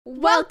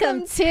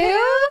Welcome to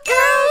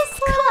Girls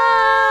Club!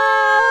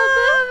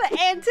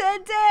 And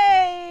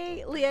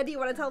today, Leah, do you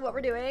want to tell them what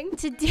we're doing?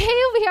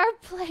 Today we are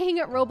playing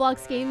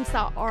Roblox games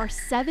that are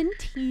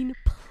 17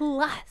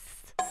 plus.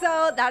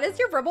 So that is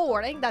your verbal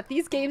warning that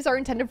these games are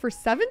intended for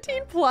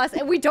 17 plus,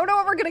 and we don't know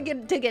what we're gonna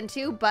dig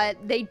into, but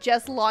they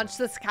just launched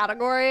this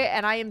category,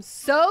 and I am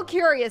so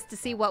curious to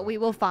see what we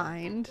will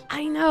find.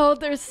 I know,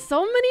 there's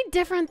so many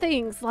different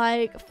things,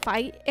 like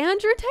Fight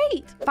Andrew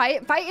Tate.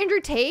 Fight Andrew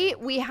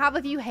Tate. We have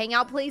a few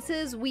hangout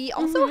places. We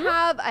also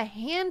have a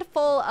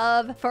handful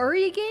of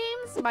furry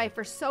games. My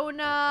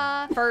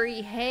Persona,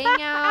 Furry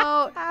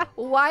Hangout.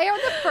 Why are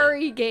the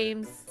furry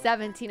games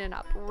 17 and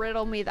up?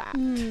 Riddle me that.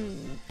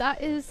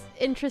 That is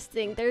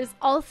interesting. There's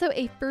also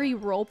a furry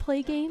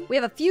roleplay game. We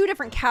have a few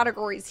different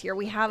categories here.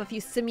 We have a few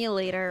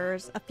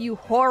simulators, a few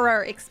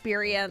horror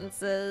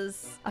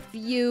experiences, a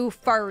few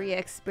furry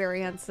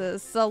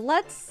experiences. So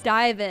let's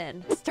dive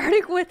in.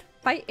 Starting with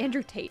Fight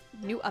Andrew Tate,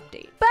 new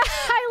update.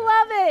 I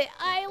love it.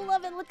 I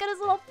love it. Look at his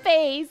little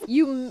face.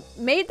 You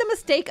made the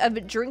mistake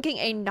of drinking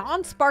a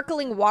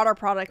non-sparkling water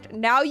product.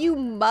 Now you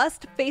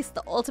must face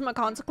the ultimate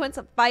consequence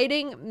of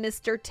fighting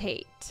Mr.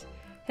 Tate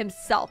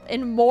himself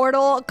in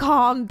Mortal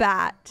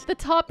Kombat. The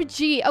top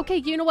G. Okay,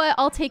 you know what?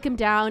 I'll take him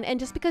down. And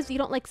just because you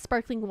don't like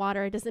sparkling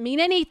water, it doesn't mean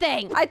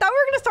anything. I thought we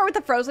were gonna start with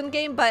the Frozen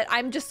game, but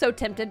I'm just so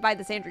tempted by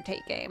this Andrew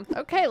Tate game.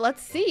 Okay,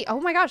 let's see.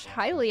 Oh my gosh,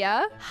 hi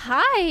Leah.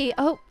 Hi.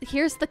 Oh,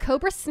 here's the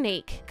Cobra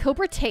Snake.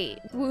 Cobra Tate.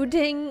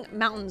 Wooding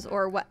Mountains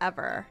or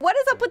whatever. What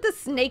is up with the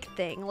snake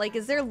thing? Like,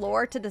 is there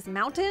lore to this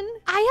mountain?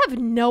 I have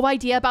no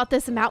idea about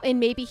this mountain.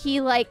 Maybe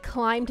he like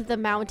climbed the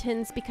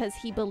mountains because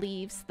he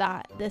believes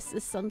that this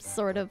is some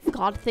sort of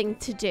god thing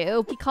to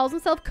do. He calls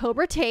himself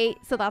Cobra Tate,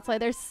 so that's why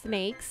there's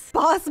snakes.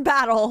 Boss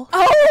battle.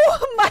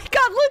 Oh my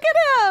god, look at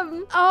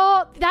him.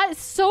 Oh, that is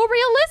so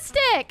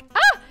realistic.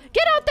 Ah,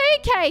 get out the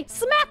AK.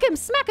 Smack him,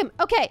 smack him.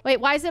 Okay,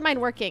 wait, why isn't mine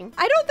working?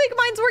 I don't think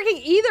mine's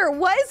working either.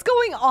 What is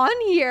going on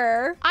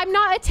here? I'm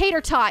not a tater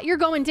tot. You're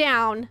going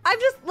down.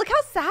 Look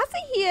how sassy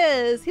he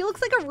is. He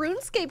looks like a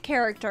RuneScape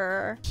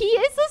character. He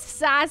is a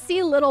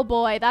sassy little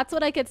boy. That's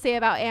what I could say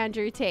about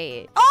Andrew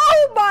Tate.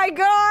 Oh my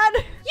god.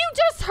 You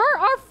just hurt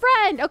our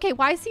friend. Okay,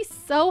 why is he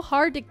so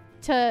hard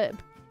to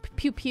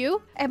pew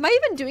pew? Am I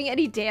even doing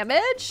any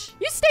damage?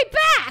 You stay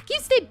back. You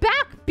stay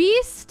back,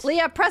 beast.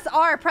 Leah, press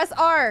R, press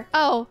R.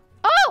 Oh.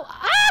 Oh,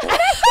 ah!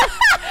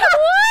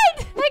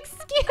 What?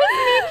 Excuse me.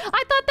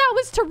 I thought that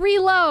was to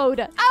reload.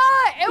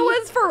 It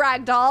was for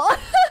Ragdoll.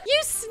 You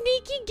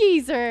sneaky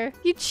geezer.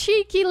 You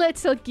cheeky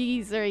little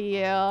geezer,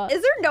 you.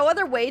 Is there no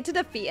other way to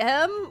defeat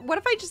him? What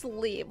if I just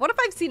leave? What if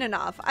I've seen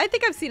enough? I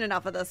think I've seen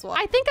enough of this one.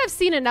 I think I've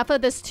seen enough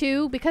of this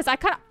too because he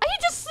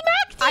just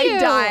smacked you. I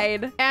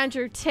died.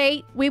 Andrew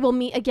Tate, we will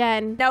meet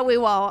again. No, we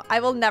won't. I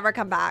will never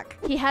come back.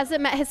 He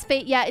hasn't met his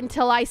fate yet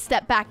until I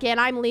step back in.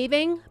 I'm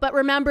leaving, but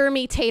remember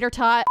me, tater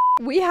tot.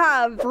 We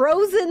have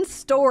Frozen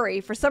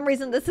Story. For some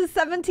reason, this is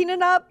 17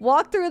 and up.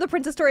 Walk through the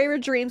Princess Story of Your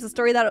Dreams, a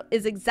story that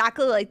is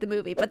exactly like the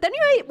movie. But then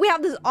we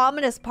have this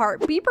ominous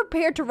part. Be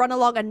prepared to run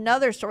along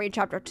another story in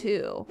chapter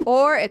 2.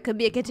 Or it could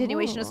be a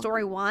continuation of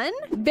story 1.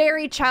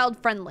 Very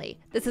child-friendly.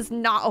 This is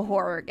not a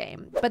horror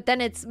game. But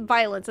then it's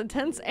violence,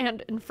 intense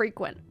and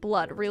infrequent.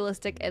 Blood,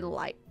 realistic and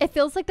light. It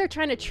feels like they're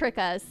trying to trick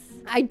us.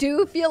 I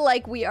do feel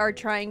like we are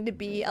trying to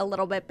be a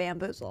little bit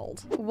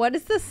bamboozled. What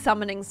is this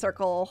summoning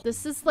circle?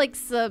 This is like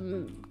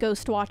some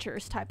Ghost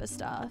Watchers type of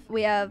stuff.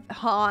 We have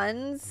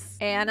Hans,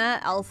 Anna,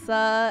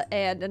 Elsa,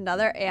 and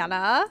another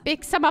Anna.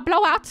 Big summer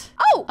blowout.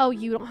 Oh! Oh,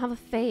 you don't have a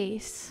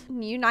face.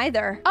 You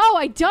neither. Oh,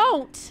 I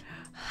don't.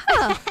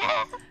 Huh.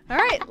 All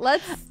right,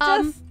 let's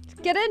just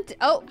get into...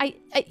 Oh,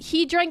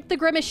 he drank the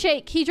Grimace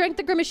Shake. He drank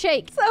the Grimace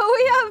Shake. So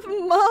we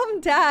have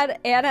Mom, Dad,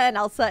 Anna, and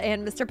Elsa,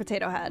 and Mr.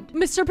 Potato Head.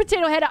 Mr.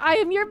 Potato Head, I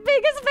am your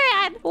biggest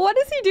fan. What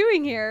is he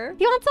doing here?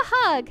 He wants a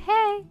hug.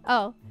 Hey.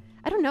 Oh.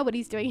 I don't know what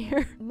he's doing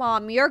here.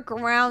 Mom, you're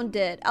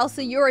grounded.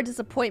 Elsa, you're a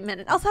disappointment.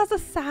 And Elsa has a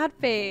sad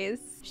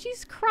face.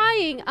 She's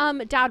crying.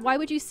 Dad, why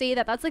would you say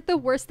that? That's like the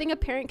worst thing a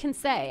parent can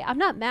say. I'm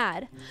not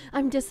mad.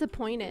 I'm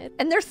disappointed.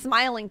 And they're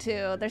smiling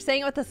too. They're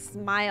saying it with a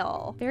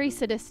smile. Very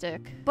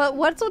sadistic. But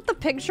what's with the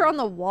picture on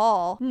the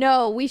wall?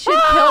 No, we should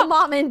kill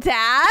Mom and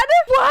Dad?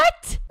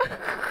 What?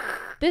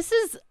 This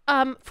is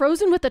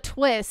Frozen with a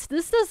twist.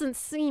 This doesn't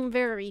seem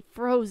very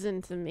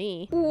Frozen to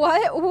me.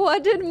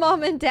 What did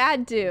Mom and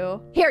Dad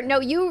do? Here, no,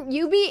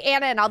 you be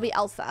Anna and I'll be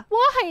Elsa.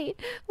 Why?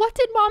 What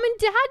did Mom and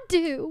Dad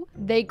do?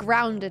 They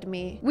grounded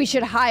me. We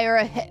should hire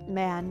a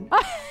hitman.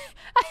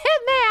 A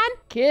hitman?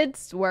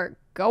 Kids, we're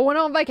going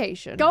on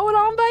vacation. Going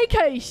on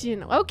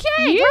vacation. Okay.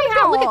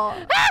 Yeah. Look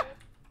at,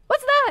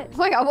 what's that? Oh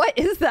my god, what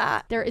is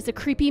that? There is a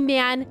creepy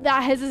man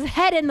that has his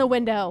head in the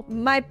window.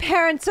 My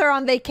parents are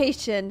on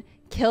vacation.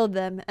 Kill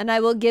them, and I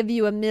will give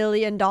you $1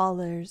 million.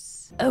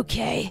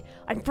 Okay,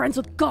 I'm friends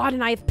with God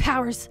and I have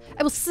powers.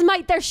 I will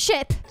smite their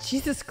ship.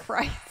 Jesus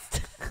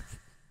Christ.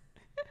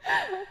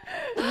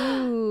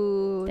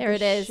 Ooh, there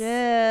it is.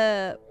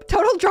 Ship.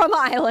 Total Drama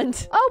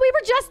Island. Oh, we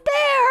were just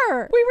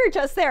there. We were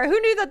just there. Who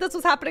knew that this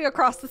was happening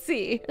across the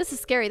sea? This is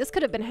scary. This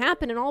could have been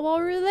happening all while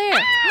we were there.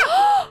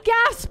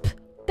 Gasp.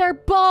 they're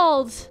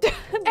bald.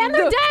 And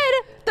they're dead.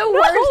 The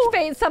worst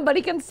fate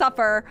somebody can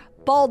suffer.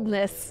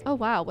 Baldness. Oh,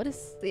 wow. What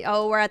is...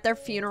 Oh, we're at their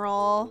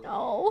funeral.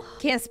 No.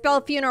 Can't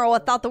spell funeral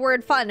without the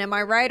word fun. Am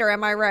I right or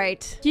am I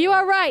right? You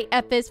are right.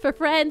 F is for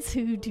friends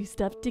who do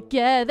stuff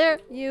together.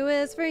 U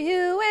is for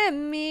you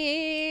and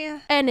me.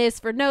 N is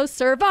for no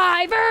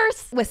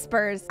survivors.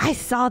 Whispers. I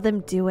saw them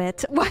do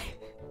it. Why?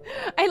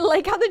 I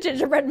like how the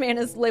gingerbread man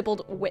is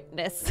labeled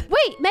witness.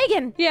 Wait,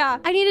 Megan. Yeah.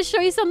 I need to show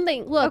you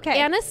something. Look, Okay.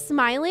 Anna's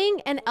smiling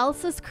and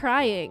Elsa's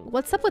crying.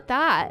 What's up with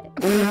that?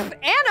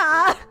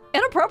 Anna!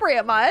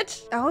 Inappropriate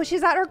much. Oh,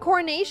 she's at her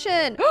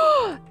coronation.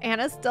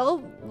 Anna's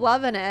still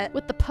loving it.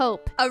 With the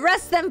Pope.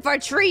 Arrest them for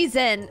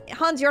treason.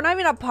 Hans, you're not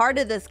even a part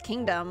of this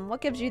kingdom.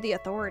 What gives you the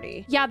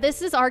authority? Yeah,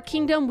 this is our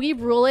kingdom. We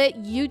rule it.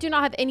 You do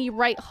not have any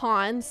right,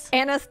 Hans.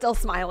 Anna's still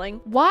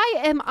smiling. Why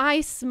am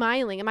I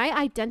smiling? Am I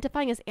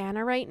identifying as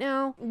Anna right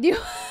now? You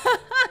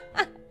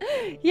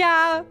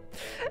Yeah, it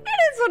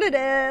is what it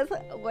is.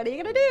 What are you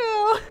gonna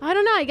do? I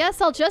don't know. I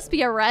guess I'll just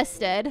be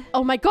arrested.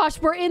 Oh my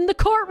gosh, we're in the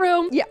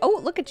courtroom. Yeah, oh,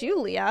 look at you,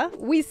 Leah.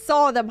 We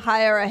saw them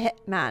hire a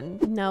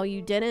hitman. No,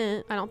 you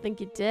didn't. I don't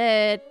think you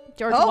did.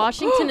 George Oh.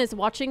 Washington is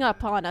watching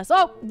up on us.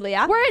 Oh,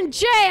 Leah? we're in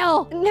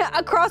jail.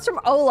 Across from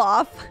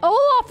Olaf.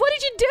 Olaf, what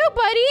did you do,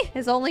 buddy?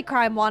 His only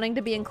crime wanting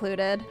to be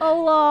included.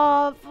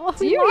 Olaf.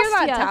 Do you hear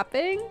that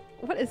tapping?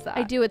 What is that?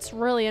 I do. It's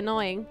really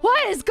annoying.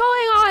 What is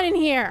going on in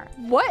here?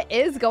 What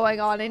is going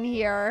on in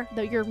here?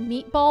 Though your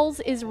meatballs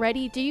is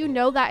ready. Do you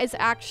know that is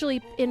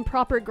actually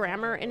improper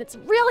grammar and it's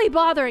really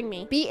bothering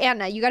me? Be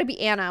Anna. You gotta be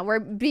Anna. We're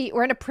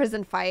in a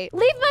prison fight.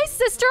 Leave my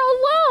sister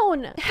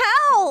alone.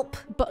 Help!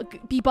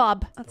 Be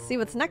Bob. Let's see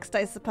what's next,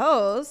 I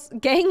suppose.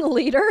 Gang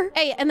leader.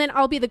 Hey, and then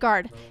I'll be the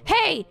guard.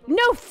 Hey,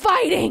 no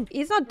fighting.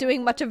 He's not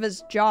doing much of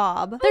his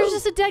job. There's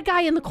just a dead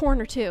guy in the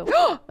corner too.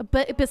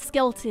 a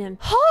skeleton.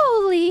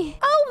 Holy.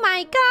 Oh my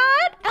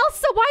god.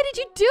 Elsa, why did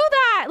you do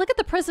that? Look at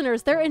the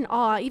prisoners. They're in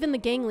awe. Even the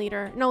gang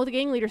leader. No, the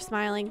gang leader's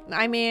smiling.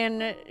 I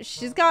mean,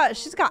 she's got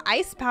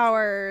ice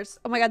powers.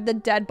 Oh my god, the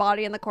dead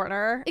body in the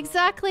corner.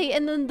 Exactly.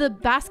 And then the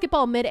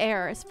basketball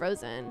midair is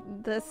frozen.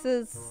 This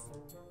is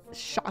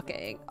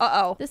shocking.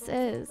 Uh-oh. This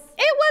is.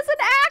 It was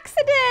an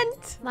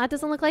accident. That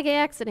doesn't look like an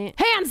accident.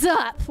 Hands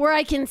up where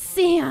I can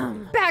see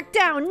them. Back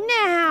down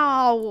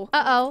now.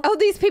 Uh-oh. Oh,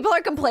 these people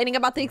are complaining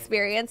about the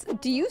experience.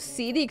 Do you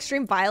see the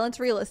extreme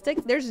violence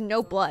realistic? There's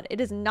no blood. It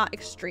is not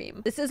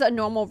extreme. This is a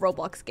normal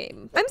Roblox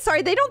game. I'm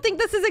sorry, they don't think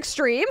this is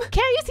extreme. Can't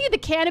you see the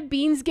can of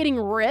beans getting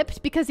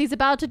ripped because he's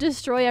about to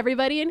destroy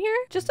everybody in here?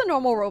 Just a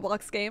normal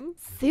Roblox game.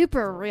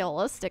 Super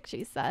realistic,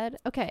 she said.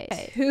 Okay.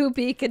 To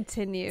be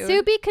continued.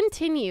 To be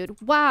continued.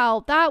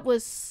 Wow, that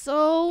was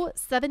so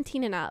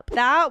 17 and up.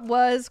 That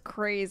was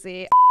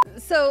crazy.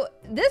 So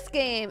this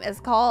game is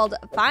called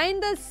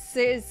Find the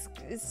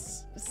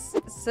Scissors,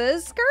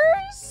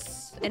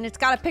 and it's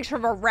got a picture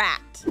of a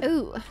rat.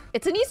 Ooh.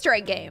 It's an Easter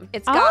egg game.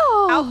 It's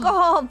got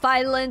alcohol,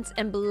 violence,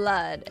 and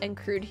blood, and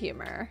crude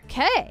humor.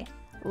 Okay,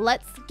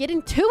 let's get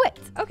into it.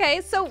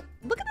 Okay, so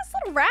look at this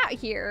little rat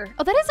here.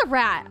 Oh, that is a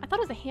rat. I thought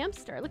it was a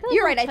hamster. Look at that.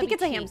 You're right. I think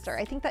it's a hamster.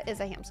 I think that is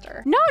a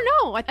hamster. No,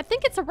 I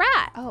think it's a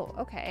rat. Oh,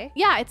 okay.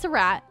 Yeah, it's a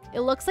rat. It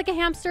looks like a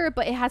hamster,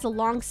 but it has a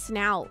long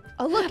snout.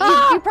 Oh, look,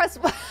 if you press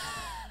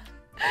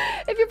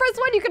if you press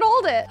one, you can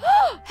hold it.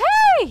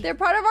 Hey! They're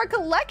part of our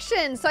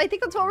collection. So I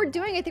think that's what we're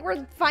doing. I think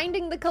we're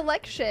finding the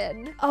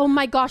collection. Oh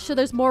my gosh, so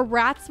there's more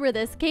rats where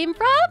this came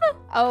from?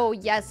 Oh,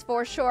 yes,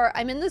 for sure.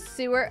 I'm in the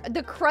sewer.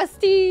 The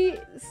crusty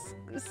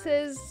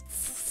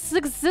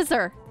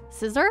Scissor.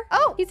 Scissor?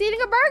 Oh, he's eating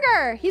a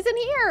burger. He's in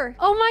here.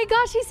 Oh my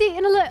gosh, he's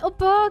eating a little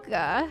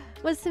burger.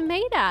 What's it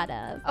made out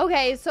of?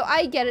 Okay, so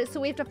I get it. So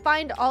we have to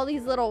find all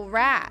these little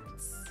rats.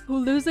 Who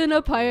lives in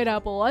a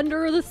pineapple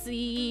under the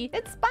sea?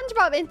 It's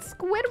SpongeBob and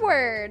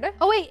Squidward.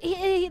 Oh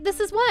wait, this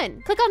is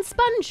one. Click on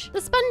Sponge,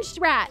 the sponge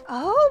rat.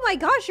 Oh my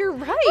gosh, you're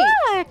right.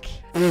 Look.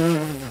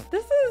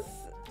 This is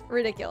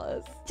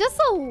ridiculous. Just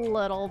a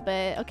little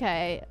bit,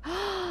 okay.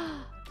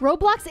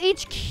 Roblox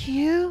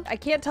HQ? I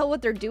can't tell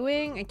what they're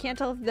doing. I can't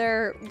tell if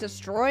they're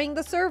destroying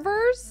the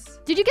servers.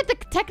 Did you get the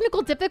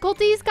technical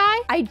difficulties, guy?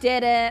 I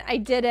didn't.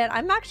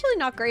 I'm actually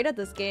not great at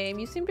this game.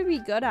 You seem to be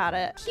good at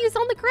it. He's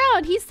on the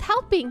ground. He's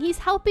helping. He's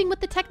helping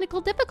with the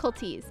technical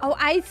difficulties. Oh,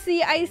 I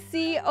see.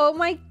 Oh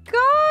my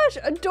gosh,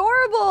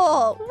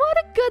 adorable. What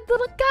a good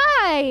little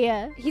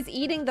guy. He's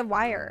eating the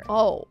wire.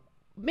 Oh.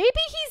 Maybe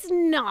he's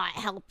not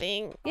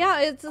helping.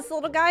 Yeah, it's this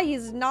little guy.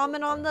 He's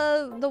nomming on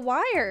the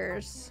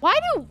wires. Why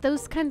do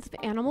those kinds of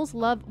animals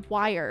love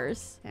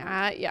wires?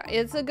 Yeah,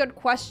 it's a good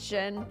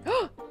question.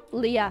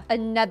 Leah, a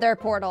nether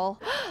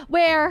portal.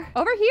 Where?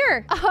 Over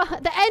here.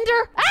 The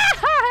ender.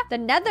 The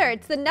nether.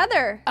 It's the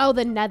nether. Oh,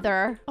 the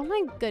nether. Oh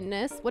my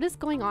goodness. What is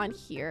going on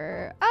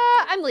here?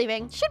 I'm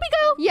leaving. Should we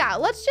go? Yeah,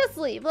 let's just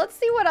leave. Let's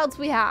see what else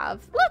we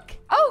have. Look.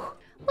 Oh,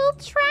 Little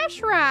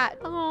trash rat.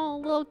 Oh,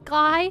 little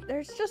guy.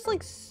 There's just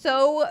like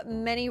so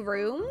many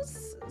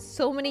rooms,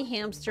 so many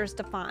hamsters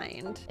to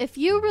find. If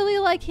you really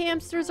like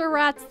hamsters or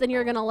rats, then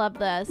you're gonna love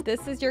this.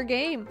 This is your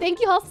game. Thank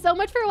you all so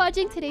much for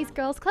watching today's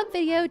Girls Club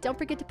video. Don't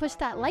forget to push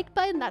that like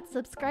button, that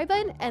subscribe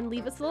button, and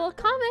leave us a little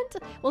comment.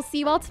 We'll see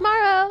you all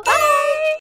tomorrow. Bye!